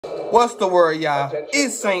What's the word, y'all?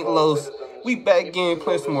 It's St. Louis. We back again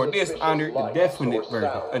playing some more Dishonored, the definite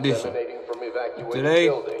version edition. Today,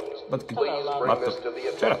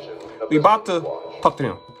 we about to talk to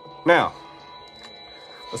them. Now,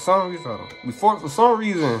 for some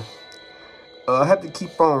reason, I had to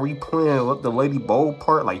keep on replaying the Lady Bold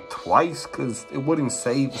part like twice because it wouldn't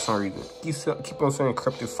save for some reason. Keep on saying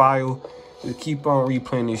encrypted file. We keep on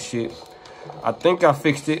replaying this shit. I think I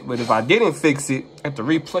fixed it, but if I didn't fix it, I had to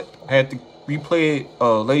replay it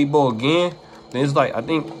Lady Bold again. Then it's like I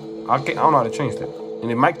don't know how to change that, and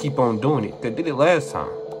it might keep on doing it. They did it last time,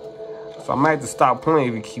 so I might have to stop playing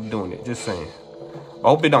if you keep doing it. Just saying. I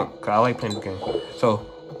hope they don't, cause I like playing the game. So,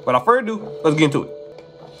 without further ado, let's get into it.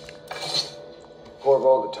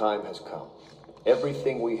 Corvo, the time has come.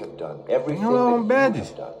 Everything we have done, everything that you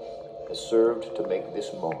have done, has served to make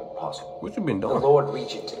this moment possible. What you been doing? The Lord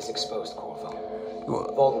Regent is exposed, Corvo.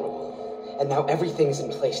 Vulnerable. And now everything's in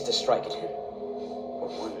place to strike at him. We're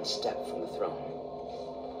one step from the throne.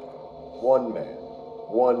 One man,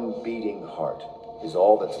 one beating heart, is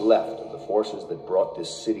all that's left of the forces that brought this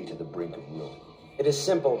city to the brink of ruin. It is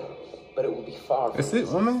simple, but it will be far from That's it,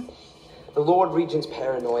 woman? The Lord Regent's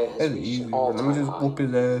paranoia has reached all-time high. Let me just whoop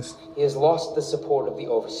his ass. He has lost the support of the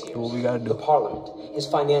overseers, what we gotta do. the parliament, his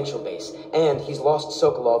financial base, and he's lost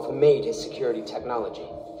Sokolov, who made his security technology.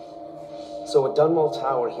 So at Dunwall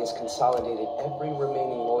Tower, he has consolidated every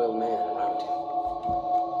remaining loyal man around him.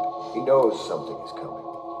 He knows something is coming.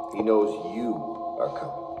 He knows you are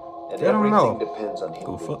coming. And everything depends on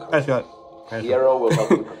him. The arrow will help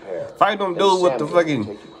you prepare. Fight them dude with the fucking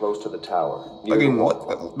take you close to the tower. Fucking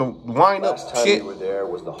the wind up shit. You were there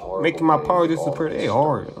was the making my power disappear. They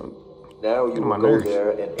hard. Now you will go there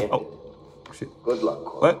and end it. Shit. Good luck,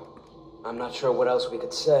 Corvo. What? I'm not sure what else we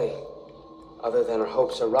could say, other than our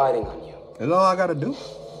hopes are riding on you. That's all I gotta do.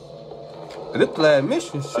 This the last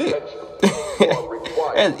mission, shit.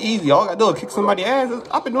 That's easy. All I gotta do is kick somebody's ass.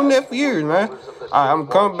 I've been doing that for years, man. Alright, I'm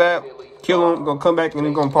coming back, kill him, gonna come back, and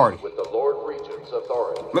then gonna party.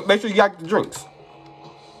 Make sure you got the drinks.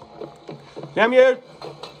 Damn you!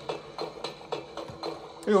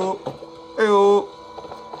 Hey-oh. Hey-oh.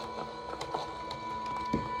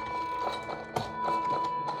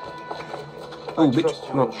 Oh,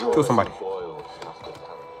 bitch. No, kill somebody.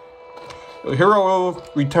 The hero will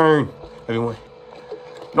return, everyone.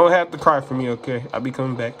 Don't have to cry for me, okay? I'll be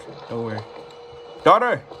coming back. Don't worry.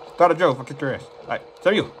 Daughter Joe, I'll kick your ass. Alright, so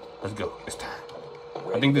you. Let's go. It's time.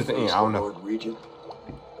 I think this is the end. I don't know. Lord Regent,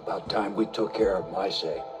 about time we took care of my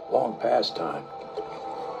say. Long past time.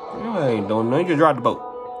 You ain't doing nothing. You just drive the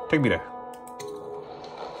boat. Take me there.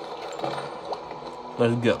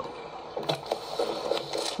 Let's go.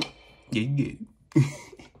 Yeah.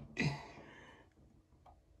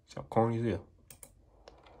 So corny as hell.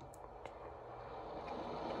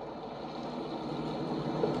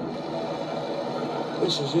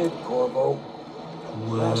 This is it, Corvo.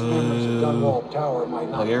 Last members of Dunwall Tower might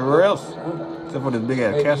not. Like everywhere else, except for this big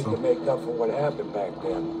ass castle. To make up for what happened back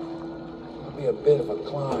then, it'll be a bit of a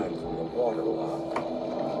climb from the waterlogged.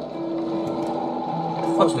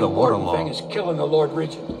 What's the waterlogged? Thing is killing the Lord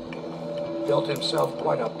Regent. Built himself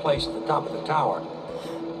quite a place at the top of the tower.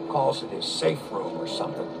 Calls it his safe room or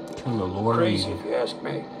something. Killing the Lord Crazy, Regent. if you ask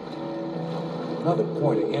me. Another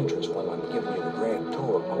point of interest while I'm giving you the grand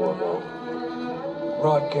tour, Corvo.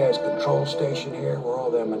 Broadcast control station here where all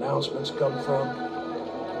them announcements come from.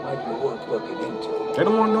 Might be worth looking into. They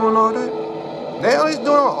don't want doing all that? They always doing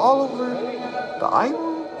it all over the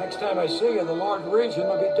island? Next time I see you, the Lord Regent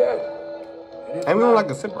will be dead. And we don't like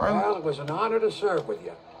a separate well, island? it was an honor to serve with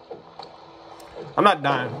you. I'm not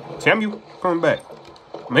dying. Sam, you coming back.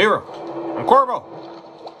 I'm a hero. I'm Corvo.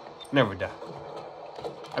 Never die.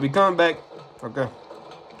 I'll be coming back. Okay.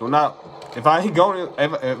 Do not. If I ain't going,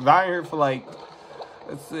 if I ain't here for like,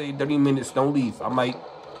 let's say 30 minutes, don't leave. I might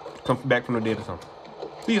come back from the dead or something.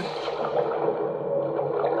 See ya.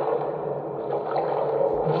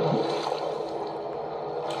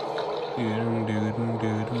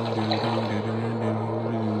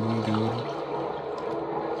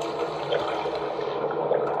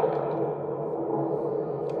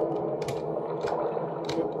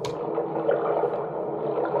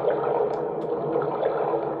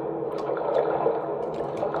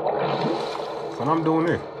 What I'm doing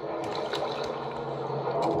there.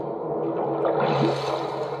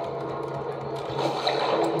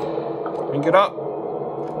 Bring it up.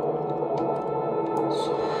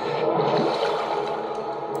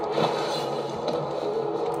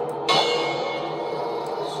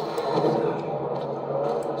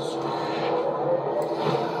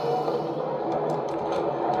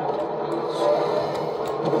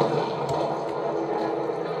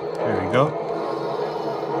 There we go.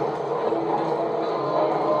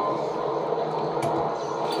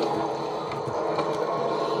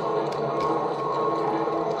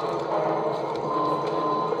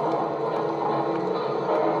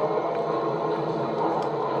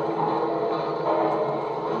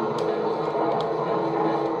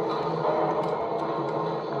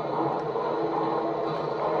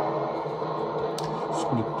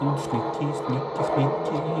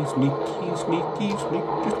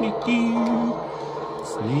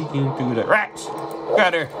 Sneaking through the rats.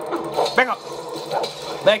 Got her. Back up.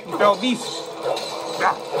 Back, you fell beast. Get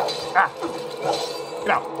out.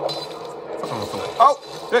 Get out. Oh,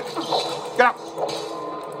 shit. Get out.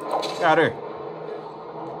 Get out here.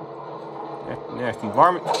 Nasty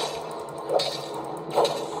varmint.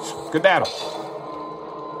 Skedaddle.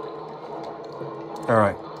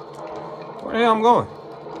 Alright. Where the hell I'm going?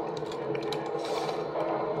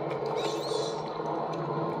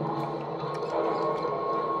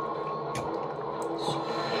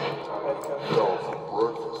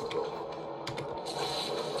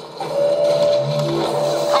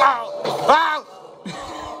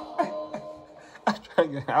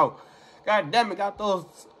 Out. God damn it, got those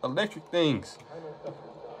electric things.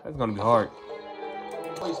 That's gonna be hard.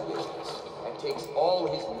 His business and takes all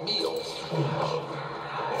his meals.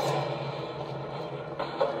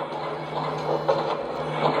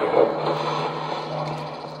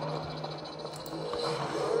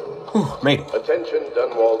 Whew, made it. Attention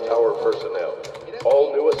Dunwall Tower personnel.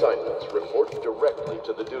 All new assignments report directly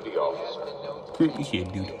to the duty officer. You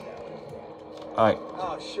should do that. Alright.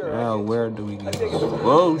 Oh, sure. Now, where do we go?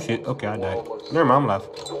 Whoa, shit. Okay, I died. Never mind, I'm alive.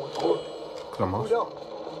 Come on.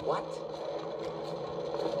 What?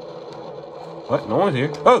 What? No one's here.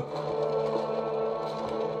 Oh!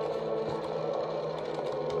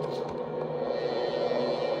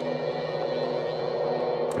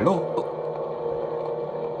 Hello? Oh.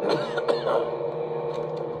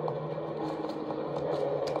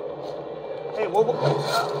 Hey, what?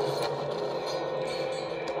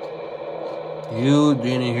 You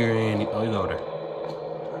didn't hear any. Oh, he's over there.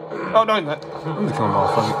 Oh, no, he's not. I'm just going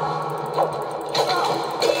off. Fuck it.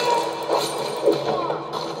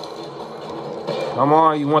 Come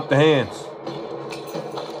on, you want the hands.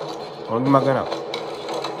 Don't get my gun out.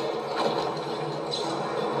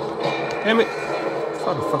 Damn it. It's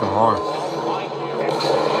not a fucking harm.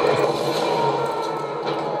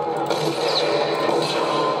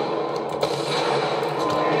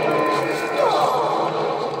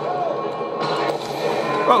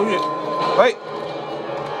 Oh, shit. Wait.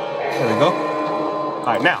 There we go.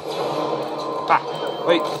 Alright, now. Ah,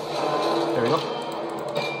 wait. There we go.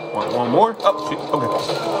 One more. Oh, shit. Okay.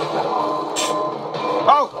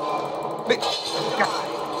 Oh! Big.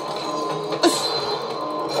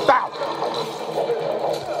 Bow!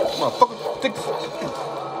 Motherfucker. Take this.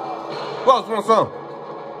 Who else wants some?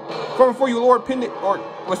 Coming for you, Lord Pendant or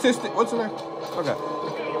Assistant. What's in there? Okay.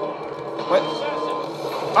 What?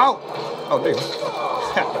 Oh! Oh, there you go.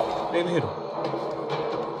 Didn't even hit him.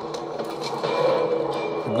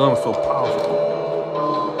 The gun was so powerful.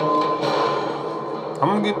 I'm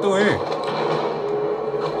gonna get through here.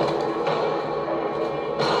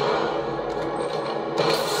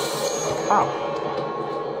 Ow.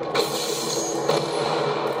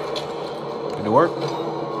 Did it work?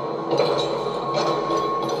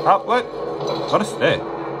 Oh, what? What is that?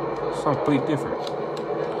 Something completely different.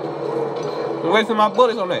 I'm wasting my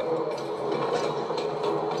bullets on that.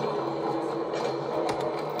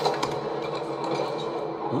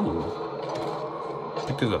 Ooh.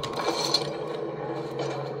 Pick this up.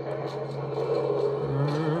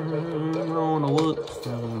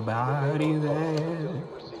 Somebody's there.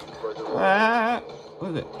 Ah,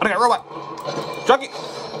 what is it? I got a robot. Chuck it.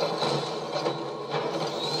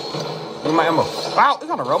 Give me my ammo. Wow, it's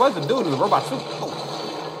not a robot. It's a dude in a robot suit.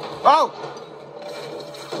 Oh.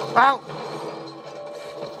 Ow.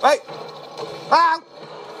 Hey. Ow.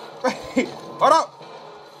 Hey. Hold up.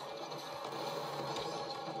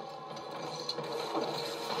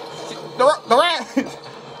 The rat.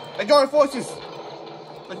 They joined forces.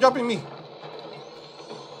 They're jumping me.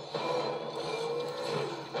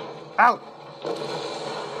 Out.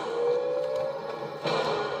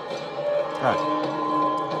 Alright.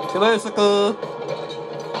 See you later, sucker.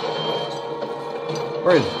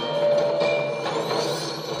 Where is it?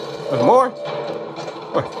 There's more?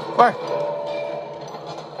 Where? Where?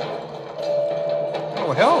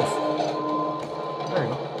 Oh, health. There you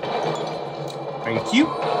go. Thank you.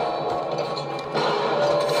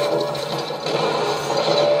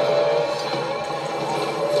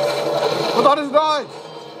 What's all this noise?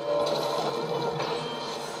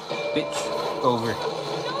 Bitch, over.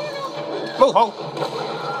 Move, ho!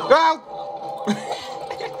 Go!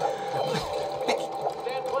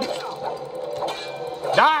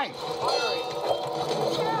 Die!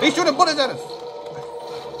 He's shooting bullets at us!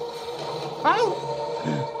 How?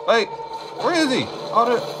 Wait, where is he?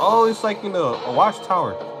 Oh, it's like in a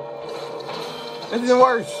watchtower. This is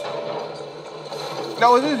worse.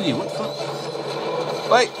 No, it is he. What the fuck?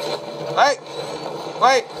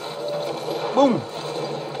 Wait. Boom.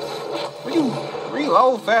 Will you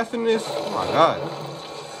reload faster than this? Oh my god.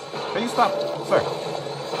 Can you stop? Sir,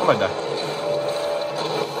 I might die.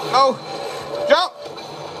 No! Jump!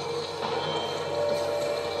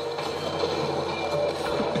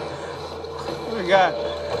 Oh god.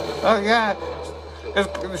 Oh god.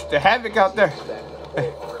 There's the havoc out there.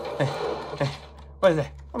 Hey. What is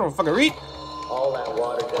that? I don't fucking read. All that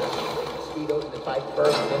water does is bring the speedos and the bike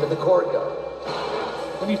burning into the courtyard.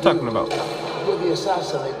 What are you talking about? You're the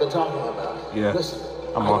assassin they've been talking about. Yeah. Listen,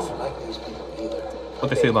 I'm I awesome. don't like these people either. What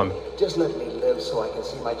they say about me? Just let me live so I can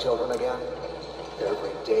see my children again.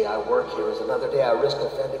 Every day I work here is another day I risk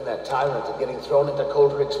offending that tyrant and getting thrown into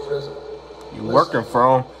Coldrick's prison. You working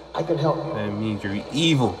for him? I can help you. That means you're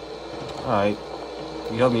evil. Alright.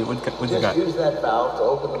 You help me. What you got? Just use that valve to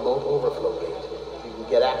open the moat overflow gate. You can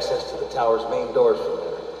get access to the tower's main doors from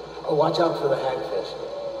there. Oh, watch out for the hagfish.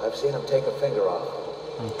 I've seen him take a finger off.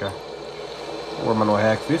 Okay. Where am I no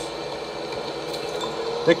hagfish?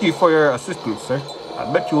 Thank you for your assistance, sir. I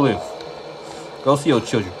bet you live. Go see your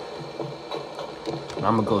children.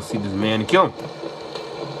 I'm gonna go see this man and kill him.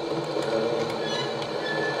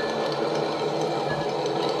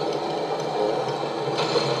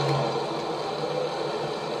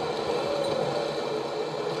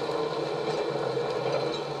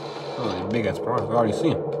 Oh, big ass prawns. I already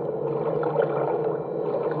seen him.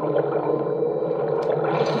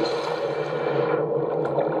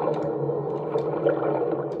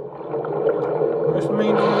 Where's the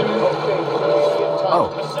main door? Oh.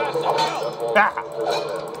 Ah!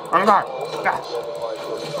 On guard! Ah!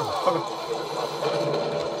 Okay.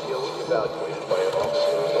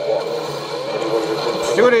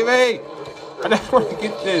 Shoot him, hey! I just want to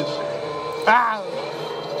get this. Ah!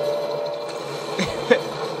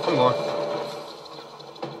 I'm going.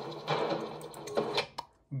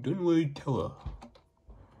 Dunway Tower.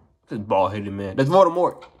 This bald-headed man. That's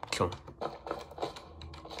Voldemort. Kill him.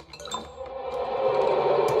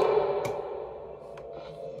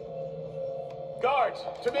 Guards,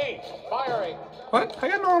 to me, firing. What? I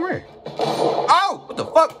got no armor. Oh! What the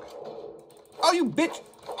fuck? Oh, you bitch!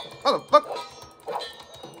 What the fuck?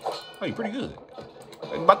 Oh, you pretty good.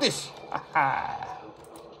 What about this? Haha.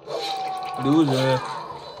 Loser.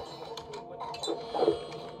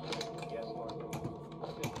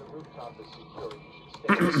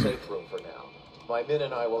 Stay in the safe room for now. My men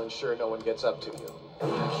and I will ensure no one gets up to you.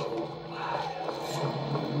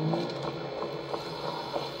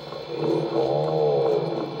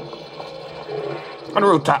 On the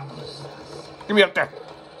rooftop. Get me up there.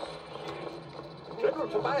 General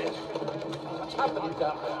Tobias, what's happening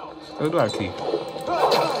down now? Where do I key?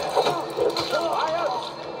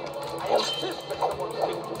 I insist that someone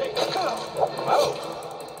speak to me.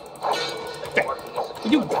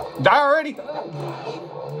 Did you die already?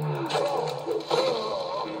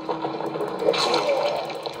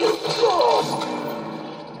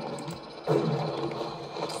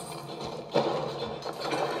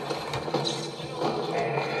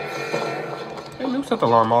 Hey, maybe set the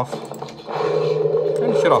alarm off. Turn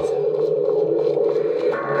the shit off.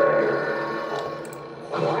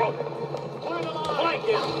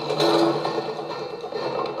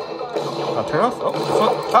 I'll turn off. Oh,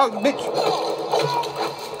 fuck. Oh, bitch.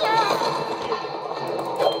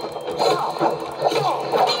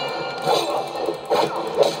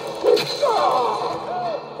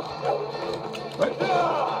 What?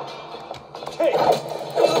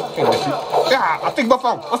 Can't miss you. Yeah, I think my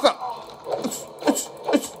phone. What's up?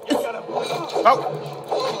 Oh.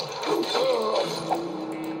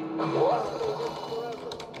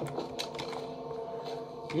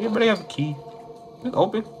 Anybody have a key? Is it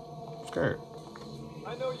open? I'm scared.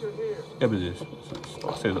 I know you're here. Yeah, but it is. It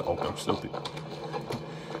says it's open. I'm stupid.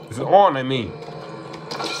 It's on, I mean.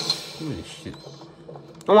 Give me this shit.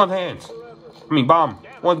 No one hands. I mean, bomb.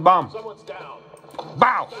 One's bomb. Someone's down.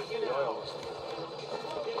 Bow!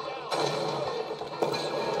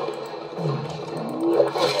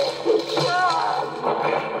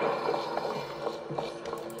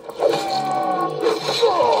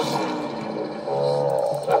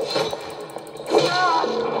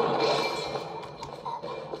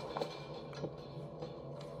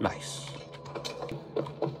 Nice.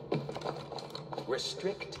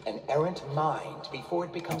 Restrict an errant mind before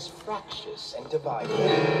it becomes fractious and divided.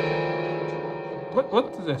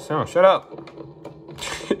 What does that sound? Shut up.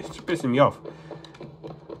 It's pissing me off.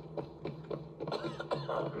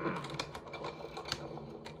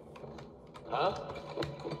 Huh?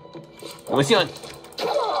 Listen.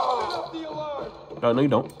 No, you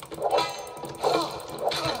don't.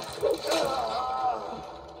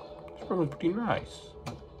 This room is pretty nice.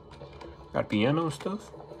 Got piano and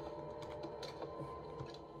stuff.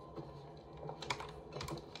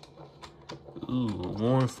 Ooh,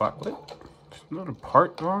 warm fire. What? There's another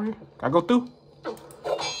part already? Can I go through? Oh,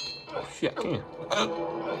 shit, I can.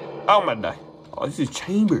 Oh, I'm gonna die. Oh, this is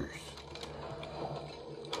chambers.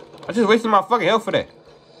 I just wasted my fucking health for that.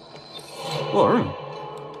 Oh,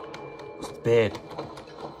 what's the bed?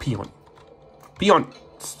 Pee on it. Pee on it.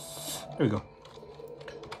 There we go.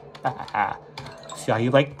 See how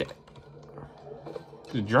you like that?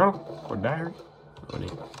 Is it a journal or diary?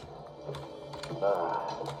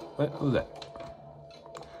 What was that?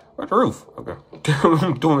 Where's the roof? Okay.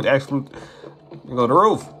 I'm doing the absolute. You go to the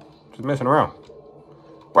roof. Just messing around.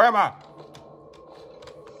 Where am I?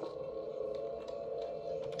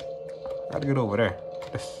 Gotta get over there.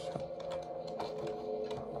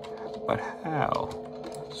 But how?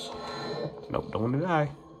 Nope, don't want to die.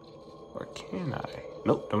 Or can I?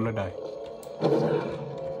 Nope, don't want to die.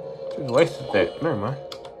 Just wasted that. Never mind.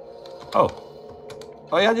 Oh,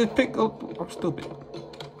 yeah, I just picked up. I'm stupid.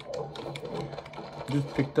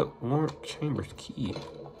 Just picked up Lawrence Chambers' key.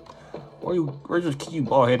 Where's your key, you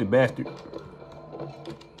bald-headed bastard?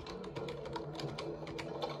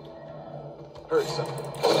 Heard something.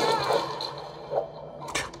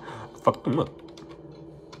 Fucked him up.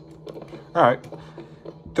 Alright. To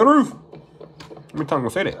the roof! How many times I'm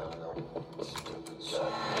gonna say that?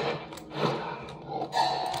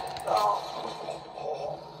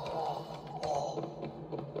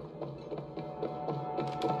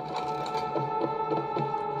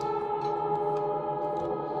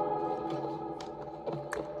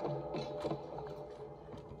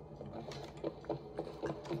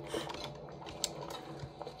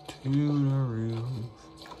 To the roof.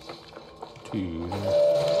 To the...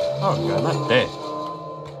 Oh god, not that.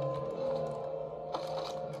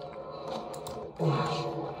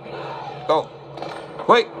 Oh.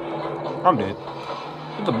 Wait. I'm dead.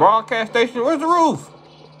 It's a broadcast station. Where's the roof?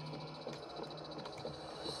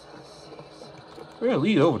 We're gonna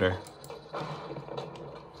lead over there.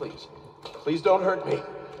 Please don't hurt me.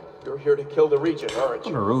 You're here to kill the Regent, aren't On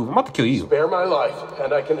you? the roof. I'm about to kill you. Spare my life,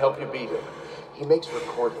 and I can help you beat him. He makes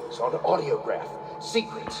recordings on audiograph,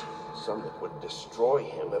 secrets. Some that would destroy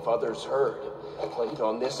him if others heard. Played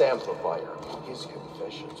on this amplifier. His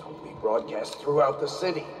confessions will be broadcast throughout the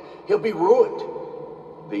city. He'll be ruined.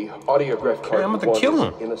 The audiograph card I'm about to kill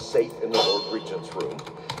him. in a safe in the Lord Regent's room.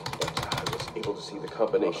 But I was able to see the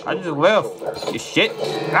combination. I just left. You shit.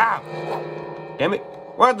 Ah! Damn it.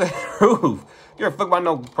 Where's the roof? You ever fuck about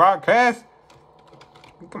no broadcast?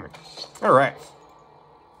 Come here. Alright.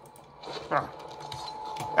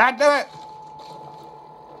 Ah, damn it!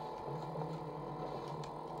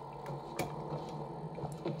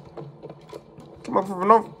 Come on, for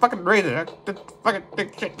no fucking reason. Fucking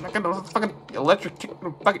shit. I got no fucking electric chick.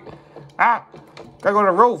 Fucking. Ah! Gotta go to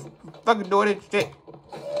the roof. Fucking doing this shit.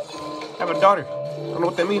 I have a daughter. I don't know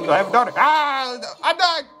what that means, but I have a daughter. Ah! I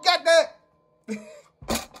died! Got that!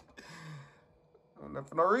 Not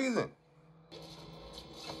for no reason.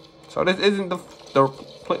 So this isn't the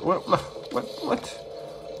what?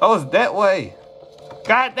 Oh, it's that way.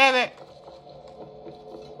 God damn it!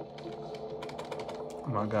 Oh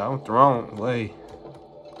my god, I went the wrong way.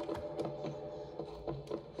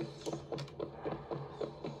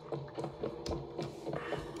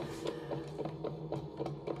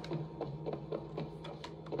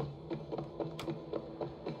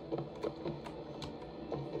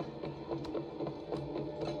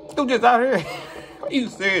 Dude just out here. Are you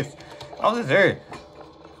serious? I was just here.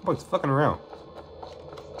 Somebody's fucking around.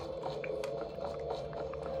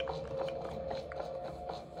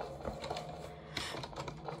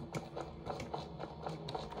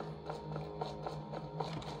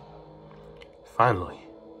 Finally,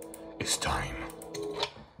 it's time.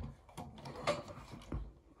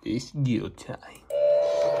 It's go time.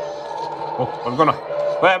 Oh, what's going on?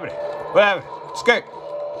 What happened? What happened? Scared.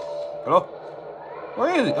 Hello?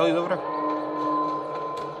 Where is he? Oh, he's over there.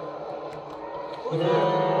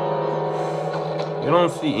 You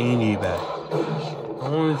don't see anybody. No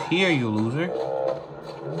one's here, you loser.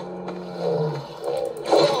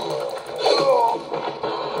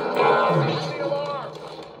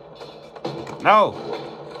 No.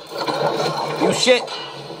 You shit.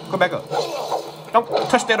 Go back up. Don't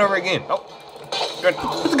touch that over again. Oh.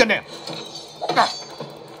 Put the gun down.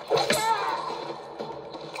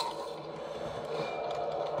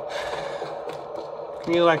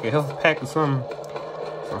 Can you like a health pack or something?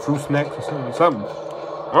 Some fruit snacks or something? Something.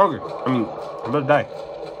 I'm hungry. I mean, I'm about to die.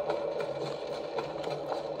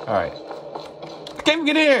 Alright. I can't even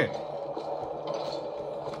get in here.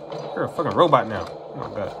 You're a fucking robot now. Oh my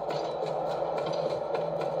god.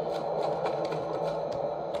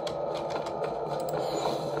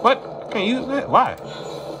 What? I can't use that? Why?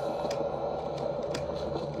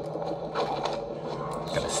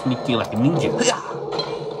 Gotta sneak in like a ninja.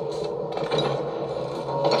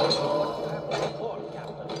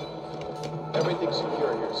 Everything's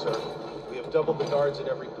secure here, sir. We have doubled the guards at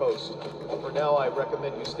every post. For now, I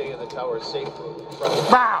recommend you stay in the tower safely.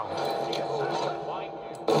 Bow!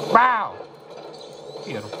 Bow!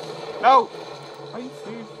 Get him. No! Are you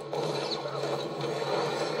serious?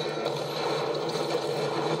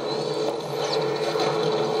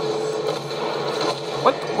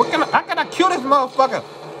 What? How can I kill this motherfucker?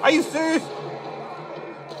 Are you serious?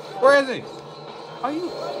 Where is he? Are you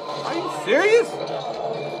serious?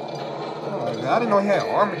 Oh my god, I didn't know he had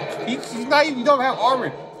armor. He's not even, he don't have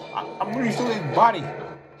armor. I'm really showing his body.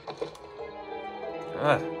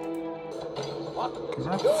 Can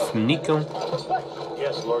I sneak him?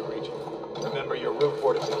 Yes, Lord Regent. Remember, your roof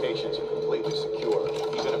fortifications are completely secure,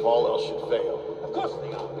 even if all else should fail. Of course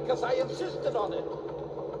they are, because I insisted on it.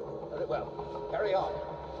 Very well. Carry on.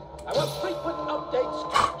 I want frequent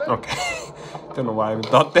updates, Captain. Okay. Don't know why I even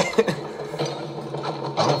thought that.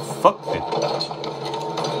 Oh, fuck it.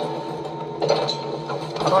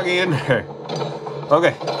 How do I get in there?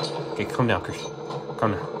 Okay. Okay, calm down, Chris.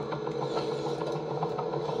 Calm down.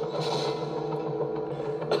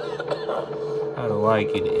 How do I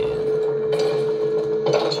get in?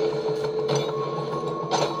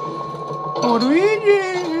 Oh,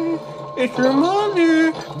 Luigi! It's your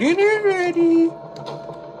mother! Dinner's ready!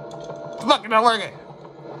 Fucking not working!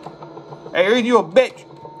 Hey, Luigi, you a bitch!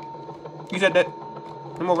 You said that.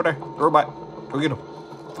 Come over there. Robot. Go get him.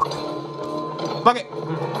 Fuck it!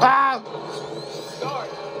 Ah!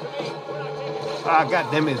 Ah,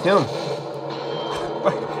 goddamn it, it's him.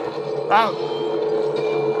 Out!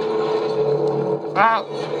 Out!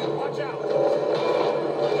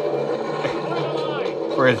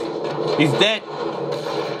 Where is he? He's dead.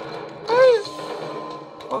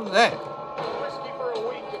 What was that?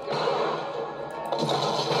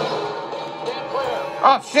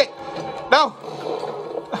 Oh shit! No!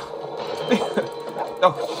 No!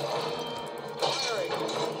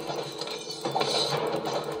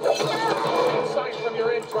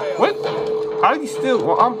 What? How did he still?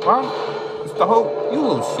 Well, I'm. It's the whole. You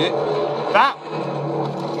little shit. Stop!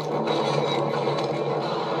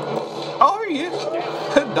 Oh, here he is.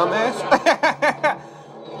 Dumbass.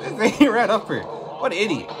 This thing right up here. What an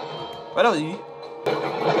idiot. What else?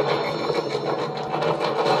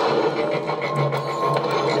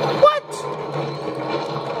 What?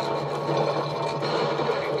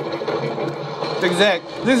 Zigzag.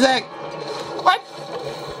 Zigzag. What?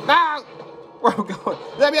 No. Where are we going?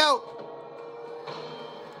 Let me out.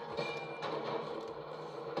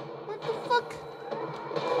 What the fuck?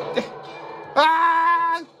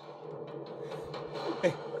 Ah!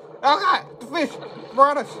 Hey. Oh god, the fish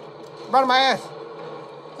brought us. Brought my ass.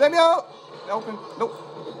 Let me out. Open. Nope.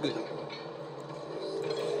 Good.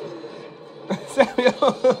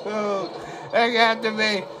 Samuel. That got to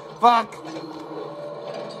me. Fuck.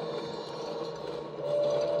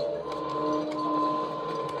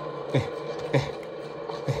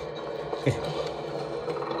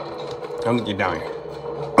 I'm gonna get down here.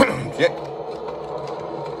 Shit.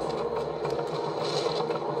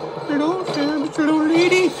 Little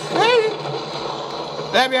lady. Hey.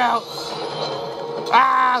 Let me out.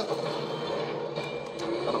 Ah.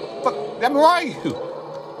 Fuck. Let me, where are you?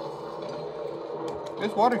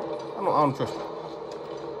 This water? I don't trust you.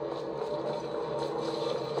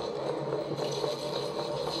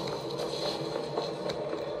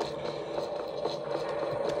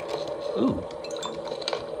 Ooh.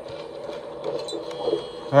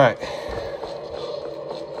 Alright.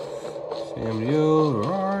 Samuel,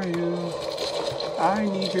 where are you? I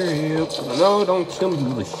need your help. No, don't kill me, you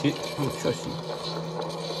little shit. I don't trust you.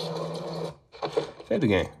 Save the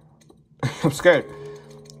game. I'm scared.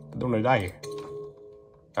 I don't want to die here.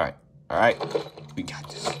 Alright. Alright. We got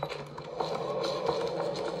this.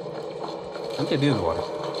 Look at this water.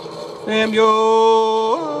 Samuel!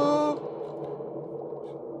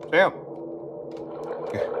 Sam!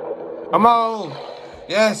 I'm on!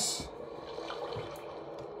 Yes!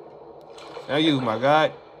 Now you, my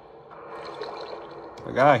guy.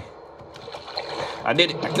 My guy. I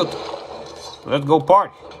did it. I killed him. Let's go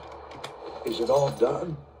party. Is it all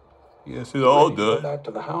done? Yes, it's all Go done. back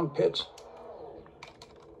to the Hound Pits.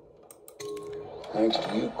 Thanks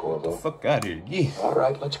to you, Corvo. Fuck out of here. Yeah. All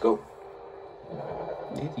right, let's go.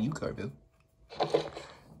 Thanks to you, Corvo. I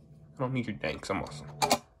don't need your thanks. I'm awesome.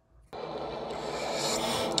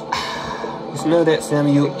 You smell that,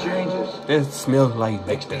 Samuel? Big changes. That smells like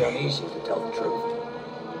Makes me victory. uneasy, to tell the truth.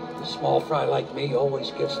 A small fry like me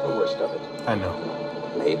always gets the worst of it. I know.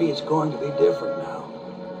 Maybe it's going to be different now.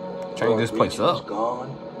 Change this place Region's up.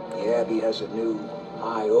 gone. The Abbey has a new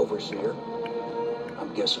High Overseer.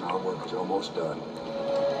 I'm guessing our work is almost done.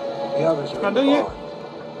 The others are Not in the done yet? barn.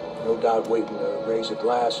 No doubt waiting to raise a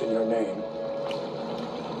glass in your name.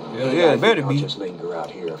 Yeah, it better I'll be. just linger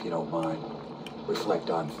out here if you don't mind. Reflect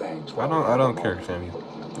on things. I don't care, Samuel.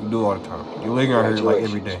 You do it all the time. You linger out here like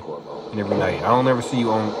every day and every night. I don't ever see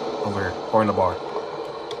you over here or in the bar.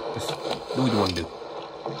 Just do what you want to do.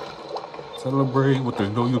 Celebrate with the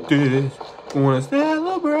loyalties. We want to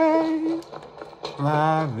celebrate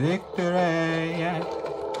my victory.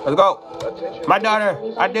 Let's go. My daughter.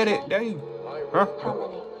 I did it. There you. Huh? How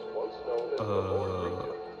many?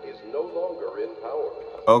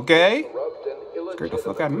 Okay. Scared the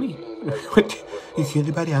fuck out of me. What? You see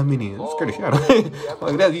anybody? How many? Scared the shit out of me.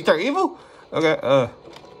 Like that, you turn evil? Okay,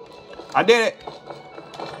 I did it.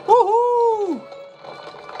 Woohoo!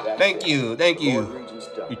 Thank you.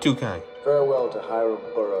 You're too kind. Farewell to Hiram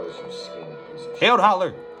Burroughs, you skinny piece of shit. Hell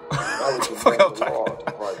holler. Now we can Fuck bend out the law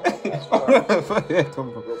to pardon past crimes. We'll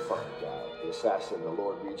find out the assassin the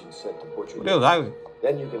Lord Regent sent to butcher you.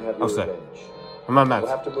 Then you can have your upset. revenge. I'm not nice.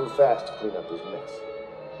 We'll have to move fast to clean up this mess.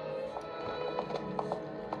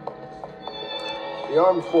 The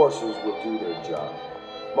armed forces will do their job.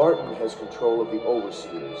 Martin has control of the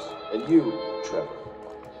overseers, and you, Trevor,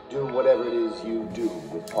 do whatever it is you do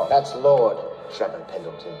with Park. That's Lord Trevor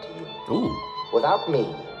Pendleton to you. Ooh. Without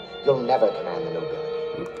me, you'll never command the nobility.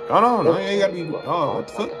 Oh, no, you ain't gotta be. Oh, what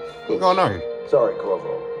the fuck? What's going on here? Sorry,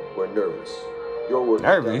 Corvo. We're nervous. Your work.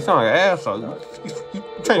 Nervous? You sound like an asshole. You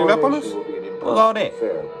training up on us? What's all that?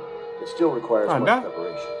 Fair. It still requires Fine, much Doc.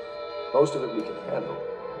 preparation. Most of it we can handle,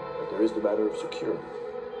 but there is the matter of security.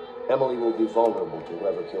 Emily will be vulnerable to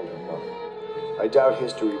whoever killed her mother. I doubt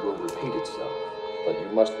history will repeat itself, but you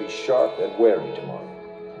must be sharp and wary tomorrow.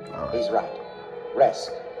 He's right.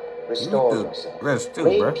 Rest. Restore yourself. Rest too,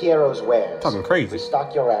 Raid bro. Piero's wares. Talking crazy.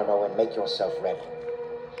 Restock your ammo and make yourself ready.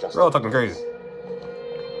 Just We're all talking crazy.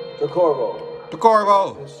 To Corvo. The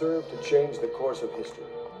Corvo. Will serve to change the course of history.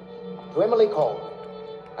 To Emily Coleman.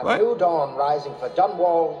 A What? new dawn rising for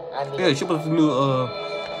Dunwall and the... Yeah, she was the new,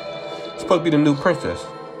 supposed to be the new princess.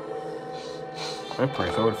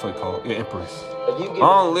 Empress, or what the fuck called? Yeah, Empress.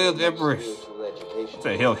 Long live the Empress. What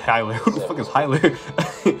the hell, Hyler? Who the fuck is Hyler?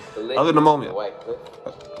 I was in the moment.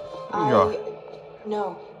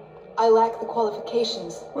 No. I lack the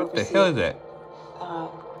qualifications. What the hell is that?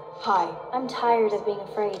 Hi. I'm tired of being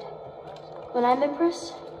afraid. When I'm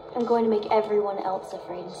Empress, I'm going to make everyone else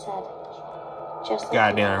afraid instead. Just like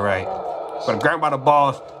Goddamn right. Gonna grab him by the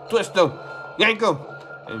balls, twist them, yank them,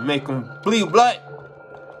 and make them bleed blood.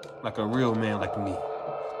 Like a real man like me.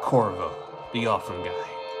 Corvo, the awesome guy.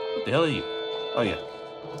 What the hell are you? Oh yeah.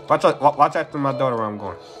 Watch after my daughter where I'm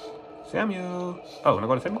going. Samuel. Oh, when I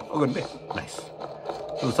go to Samuel? Oh, go to bed. Nice.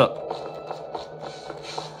 What's up?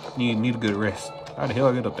 Need a good rest. How the hell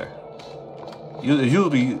I get up there?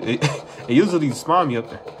 It usually spawn me up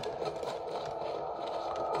there.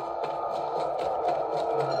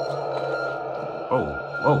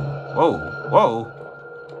 Whoa.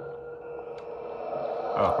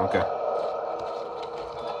 Oh, okay.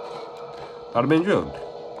 I'd have been drugged.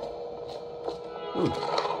 Ooh.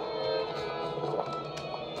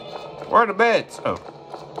 Where are the beds? Oh.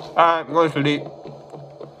 Alright, I'm going to sleep.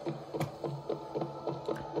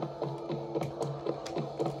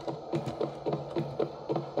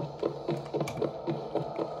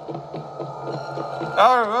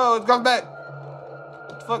 Alright, well, let's come back.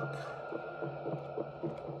 What the fuck?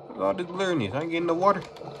 What's all this blurriness? I ain't getting no water.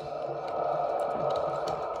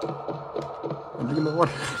 I'm drinking the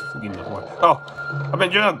water. I'm getting the water. Oh, I've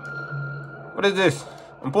been drugged. What is this?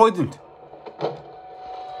 I'm poisoned.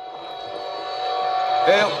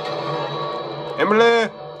 Help! Emily!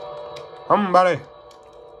 Somebody!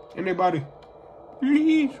 Anybody!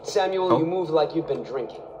 Please! Samuel, you move like you've been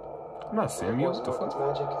drinking. I'm not Samuel. What the Poison fuck?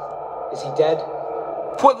 work is magic? Is he dead?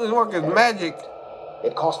 Poison work is magic.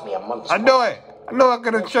 It cost me a month's I know it. I know I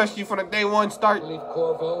couldn't trust you from the day one start. I believe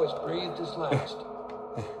Corvo has breathed his last.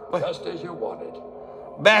 What? Just as you wanted.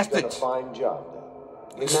 Bastards! Fine job.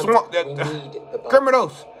 Swamp that. We need the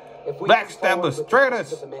Criminals! If we Backstabbers, follow the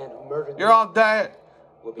traitors. of the man who murdered You're me, all dead.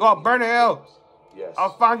 I'll burn in hell. Yes.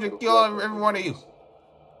 I'll find you and kill every one of you.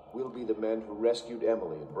 We'll be the men who rescued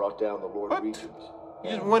Emily and brought down the Lord What? Regent. You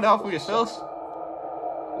just went off for yourselves?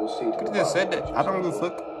 You'll see. You just said that. I don't give a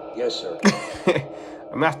fuck. Yes, sir.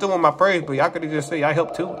 I mean, I still want my praise, but y'all could have just said I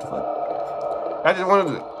helped too. What the fuck? Y'all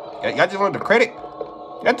just wanted the credit?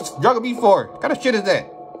 Y'all just drugged me for it. What kind of shit is that?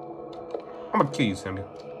 I'm gonna kill you, Samuel.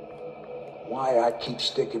 Why I keep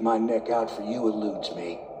sticking my neck out for you eludes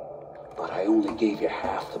me. But I only gave you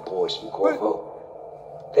half the boys from Corvo.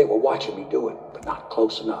 They were watching me do it, but not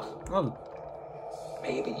close enough. Oh.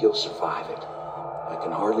 Maybe you'll survive it. I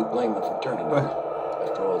can hardly blame them for turning on it.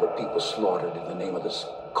 After all the people slaughtered in the name of this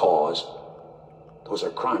cause. Those are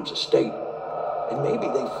crimes of state. And maybe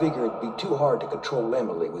they figure it'd be too hard to control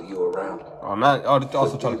Emily with you around. I'm not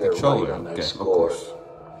also trying to control her. On that Okay, score. of course.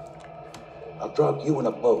 I'll drop you in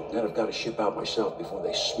a boat, and then I've got to ship out myself before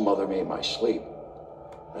they smother me in my sleep.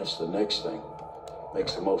 That's the next thing.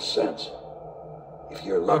 Makes the most sense. If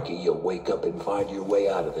you're lucky, you'll wake up and find your way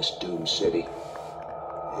out of this doomed city.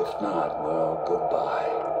 If not, well, goodbye.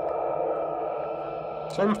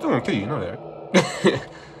 So I'm still gonna kill you, you know that.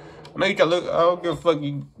 I know you try to look, I don't give a fuck,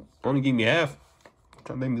 you only give me half.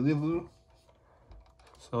 Trying to make me live a little.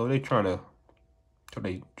 So they drugged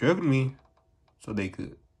me so they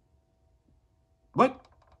could. What?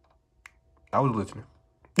 I was listening.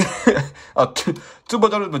 Too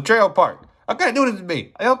much on the betrayal part. I couldn't do this to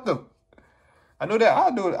me. I helped them. I knew that.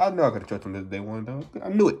 I'll do it. I knew I could have trusted them this day one time. I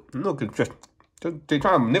knew it. I knew I could have trusted them. They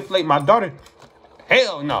trying to manipulate my daughter?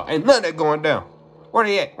 Hell no. Ain't none of that going down. Where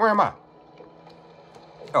they at? Where am I?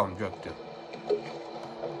 Oh, I'm drunk too.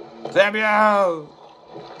 Samuel!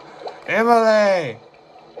 Emily!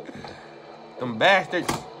 Them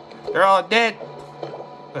bastards. They're all dead.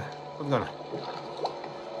 What's going on?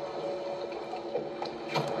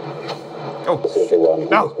 Oh.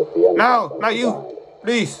 No. No. Not you.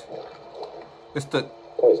 Please. It's the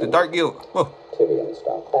Dark Guild. Whoa. Tivian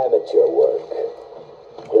stop. Amateur work.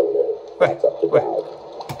 That's up to God.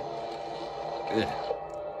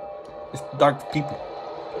 It's the dark people.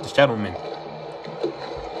 The shadow men.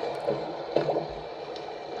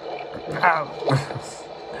 Ow.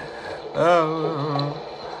 Oh.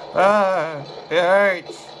 It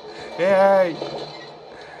hurts. It hurts.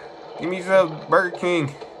 Give me some Burger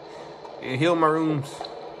King. It heal my wounds.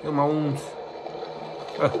 Heal my wounds.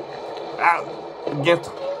 Ow.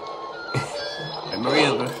 Gentle. And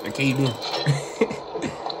Maria, I caved in.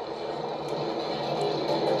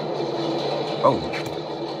 Oh.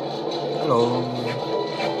 Hello.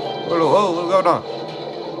 Hello. Oh, what's going on?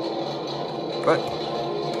 What?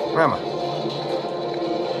 Where am I?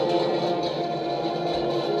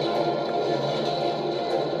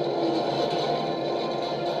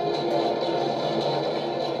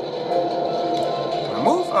 Can I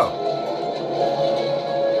move? Oh.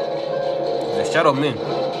 The Shadow Men.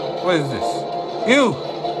 What is this? You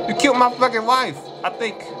killed my fucking wife. I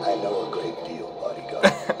think. I know a great deal,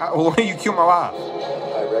 bodyguard. When you kill my wife?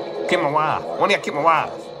 I reckon. Kill my wife. When y'all kill my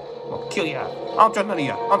wife? I'll kill y'all. I don't trust none of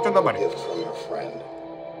y'all. I don't trust nobody. Gift from your friend.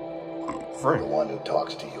 The Friend? one who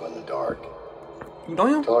talks to you in the dark. You know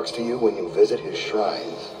him? Talks to you when you visit his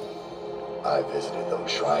shrines. I visited those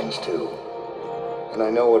shrines too. And I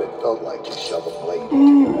know what it felt like to shove a blade into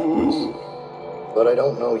your necklace. But I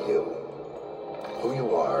don't know you. Who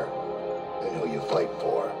you are, and who you fight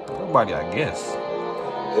for. Nobody, I guess.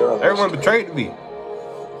 Everyone betrayed me.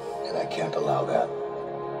 And I can't allow that.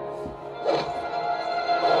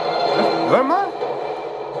 Where am I?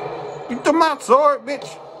 You took my sword,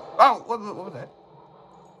 bitch. Oh, what was that?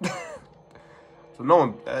 So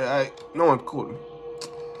no one's cool.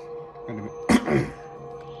 Wait a minute.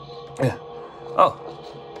 Yeah. Oh,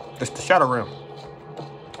 it's the Shadow Realm.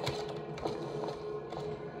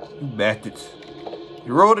 You bastards.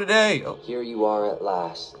 You roll today. Oh. Here you are at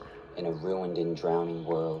last, in a ruined and drowning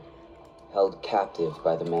world, held captive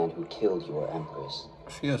by the man who killed your empress.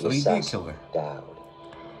 Yeah, so he did kill her. Dowd.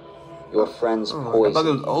 Your friends poisoned. I thought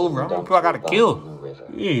it was over. How many people I gotta kill?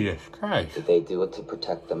 Jesus Christ. Did they do it to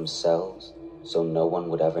protect themselves, so no one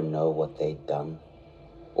would ever know what they'd done?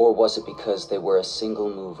 Or was it because they were a single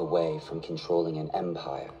move away from controlling an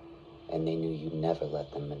empire, and they knew you'd never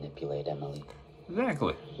let them manipulate Emily?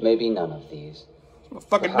 Exactly. Maybe none of these. My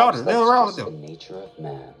fucking daughter. They're around with them. The nature of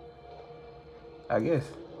man. I guess.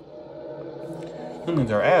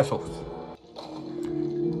 Humans are assholes.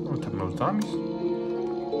 I'm talking about zombies.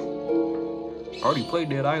 I already played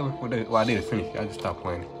Dead Island. Well, I didn't finish it. I just stopped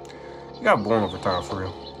playing it. It got boring over time, for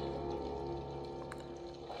real.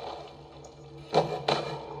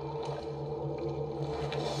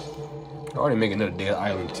 I already make another Dead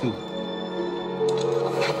Island 2.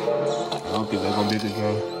 don't think that's gonna be a good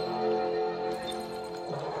game.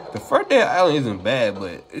 The first Dead Island isn't bad,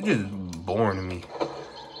 but it's just boring to me.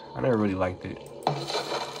 I never really liked it.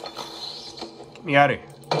 Get me out of here.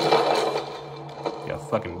 Y'all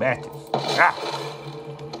fucking bastards. Ah!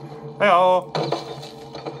 Hey-oh!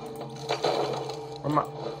 Where my...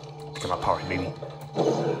 Get my power, baby.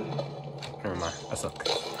 Never mind. I suck.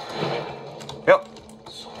 Yep.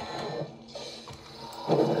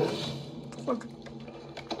 Fuck.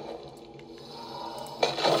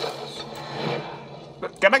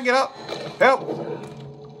 Can I get up? Help!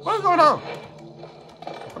 What's going on?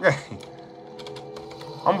 Okay.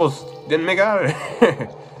 Almost didn't make it out of there.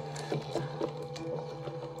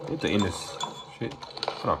 I need to end this shit.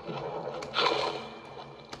 Hold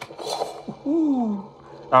on.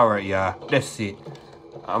 Alright, y'all. That's it.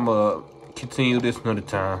 I'ma continue this another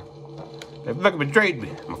time. If fucking betrayed me,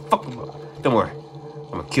 I'ma fuck him up. Don't worry.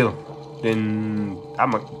 I'ma kill him. Then I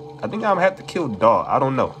think I'm gonna have to kill the dog. I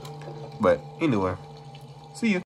don't know. But anyway. See you.